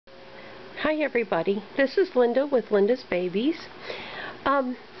Hi everybody, this is Linda with Linda's Babies. I've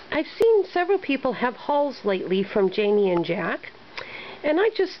seen several people have hauls lately from Janie and Jack, and I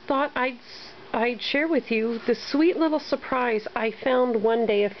just thought I'd share with you the sweet little surprise I found one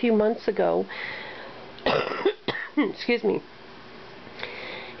day a few months ago excuse me,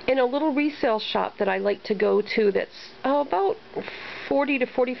 in a little resale shop that I like to go to that's about 40 to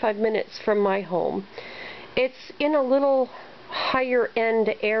 45 minutes from my home. It's in a little higher end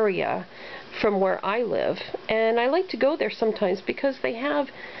area from where I live, and I like to go there sometimes because they have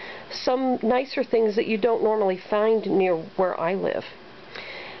some nicer things that you don't normally find near where I live.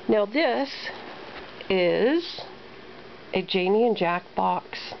 Now this is a Janie and Jack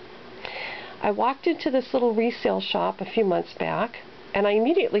box. I walked into this little resale shop a few months back and I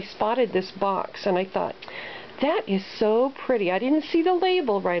immediately spotted this box and I thought, that is so pretty. I didn't see the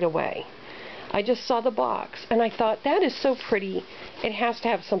label right away. I just saw the box and I thought, that is so pretty. It has to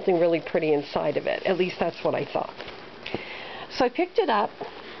have something really pretty inside of it. At least that's what I thought. So I picked it up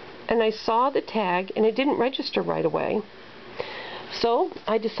and I saw the tag and it didn't register right away. So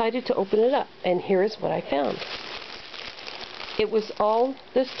I decided to open it up, and here is what I found. It was all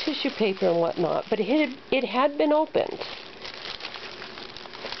this tissue paper and whatnot, but it had been opened.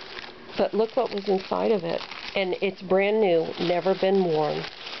 But look what was inside of it, and it's brand new, never been worn.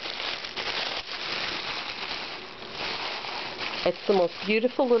 It's the most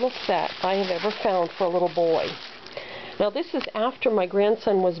beautiful little set I have ever found for a little boy. Now this is after my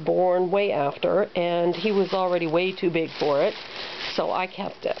grandson was born, way after, and he was already way too big for it, so I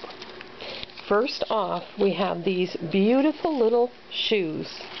kept it. First off, we have these beautiful little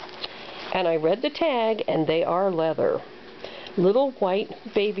shoes, and I read the tag and they are leather. Little white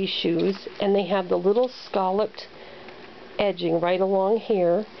baby shoes, and they have the little scalloped edging right along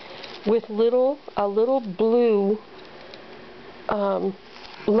here with a little blue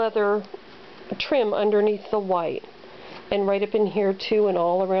leather trim underneath the white, and right up in here too, and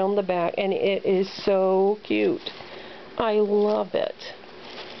all around the back, and it is so cute. I love it.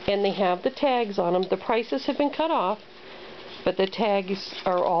 And they have the tags on them. The prices have been cut off, but the tags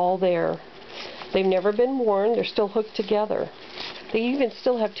are all there. They've never been worn. They're still hooked together. They even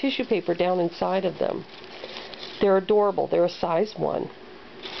still have tissue paper down inside of them. They're adorable. They're a size 1.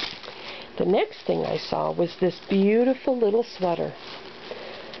 The next thing I saw was this beautiful little sweater.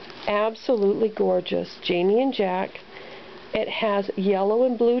 Absolutely gorgeous. Janie and Jack. It has yellow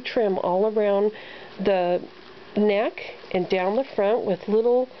and blue trim all around the neck and down the front with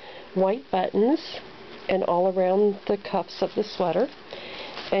little white buttons, and all around the cuffs of the sweater.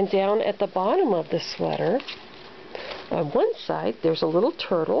 And down at the bottom of the sweater, on one side, there's a little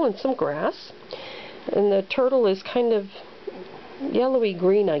turtle and some grass. And the turtle is kind of yellowy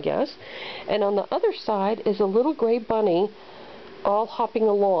green, I guess. And on the other side is a little gray bunny all hopping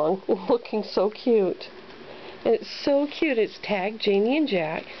along, looking so cute. And it's so cute. It's tagged Janie and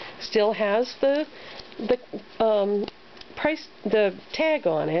Jack. Still has the price, the tag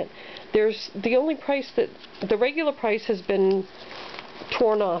on it. There's the only price that the regular price has been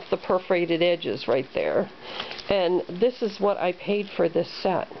torn off, the perforated edges right there. And this is what I paid for this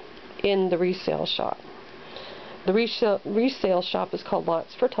set in the resale shop. The resale shop is called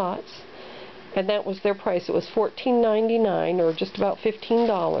Lots for Tots, and that was their price. It was $14.99, or just about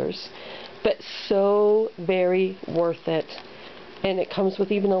 $15, but so very worth it. And it comes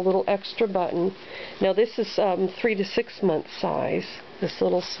with even a little extra button. Now this is 3 to 6 month size, this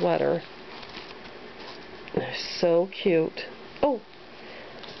little sweater. They're so cute. Oh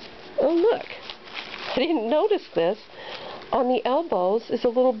look, I didn't notice this. On the elbows is a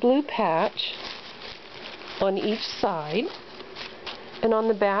little blue patch on each side, and on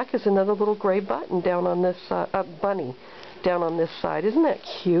the back is another little gray button down on this bunny down on this side. Isn't that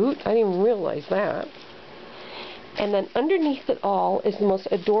cute? I didn't even realize that. And then underneath it all is the most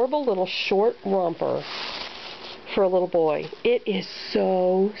adorable little short romper for a little boy. It is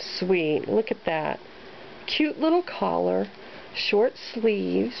so sweet. Look at that. Cute little collar, short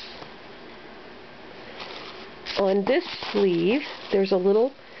sleeves. On this sleeve, there's a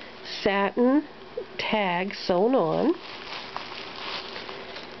little satin tag sewn on,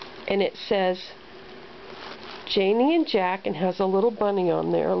 and it says Janie and Jack, and has a little bunny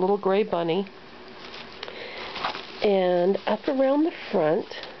on there, a little gray bunny. And up around the front,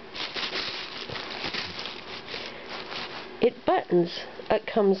 it buttons.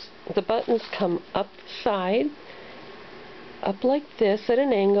 The buttons come up side, up like this at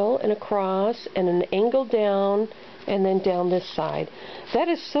an angle, and across, and an angle down, and then down this side. That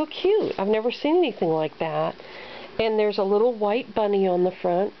is so cute. I've never seen anything like that. And there's a little white bunny on the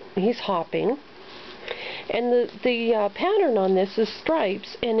front. He's hopping. And the pattern on this is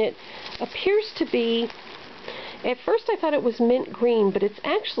stripes, and it appears to be, at first I thought it was mint green, but it's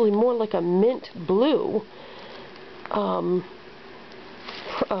actually more like a mint blue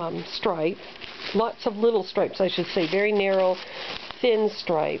stripe. Lots of little stripes, I should say, very narrow, thin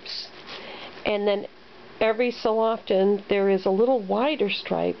stripes. And then every so often there is a little wider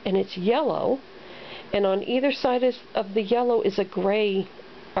stripe, and it's yellow, and on either side of the yellow is a gray,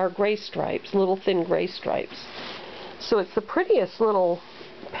 or gray stripes, little thin gray stripes. So it's the prettiest little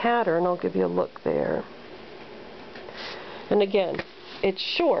pattern. I'll give you a look there. And again, it's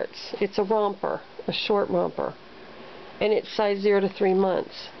shorts. It's a romper, a short romper, and it's size 0 to 3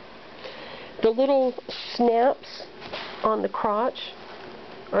 months. The little snaps on the crotch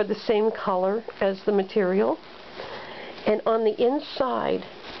are the same color as the material, and on the inside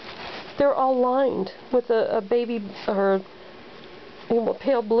they're all lined with a baby or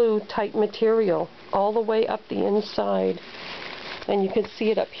pale blue type material all the way up the inside, and you can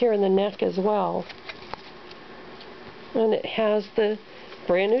see it up here in the neck as well. And it has the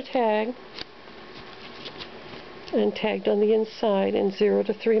brand new tag, and tagged on the inside, and 0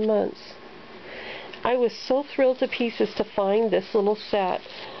 to 3 months. I was so thrilled to pieces to find this little set,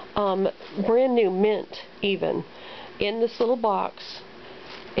 brand new, mint even, in this little box.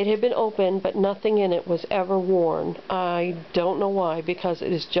 It had been opened, but nothing in it was ever worn. I don't know why, because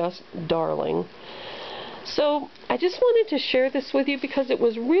it is just darling. So I just wanted to share this with you because it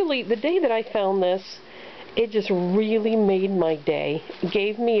was really, the day that I found this, it just really made my day. It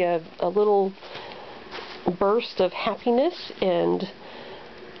gave me a little burst of happiness, and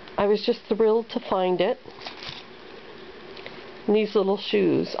I was just thrilled to find it. And these little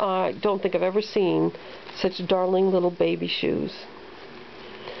shoes, I don't think I've ever seen such darling little baby shoes.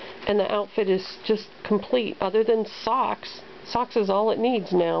 And the outfit is just complete, other than socks. Socks is all it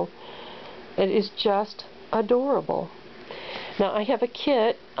needs now. It is just adorable. Now I have a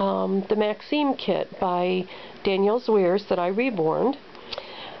kit, the Maxime kit by Danielle Zweers that I reborned.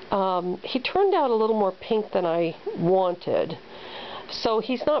 He turned out a little more pink than I wanted. So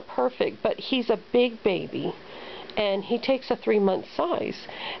he's not perfect, but he's a big baby, and he takes a 3-month size,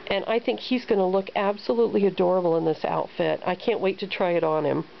 and I think he's going to look absolutely adorable in this outfit. I can't wait to try it on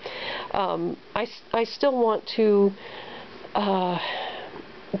him. I still want to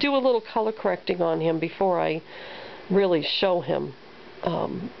do a little color correcting on him before I really show him.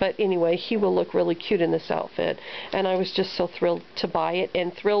 But anyway, he will look really cute in this outfit, and I was just so thrilled to buy it,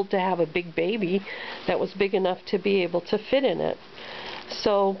 and thrilled to have a big baby that was big enough to be able to fit in it.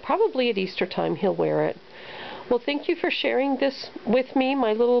 So probably at Easter time he'll wear it. Well, thank you for sharing this with me,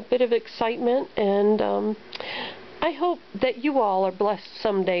 my little bit of excitement, and I hope that you all are blessed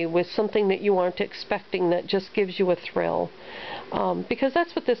someday with something that you aren't expecting that just gives you a thrill, because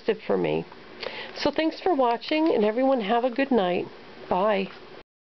that's what this did for me. So thanks for watching, and everyone have a good night. Bye.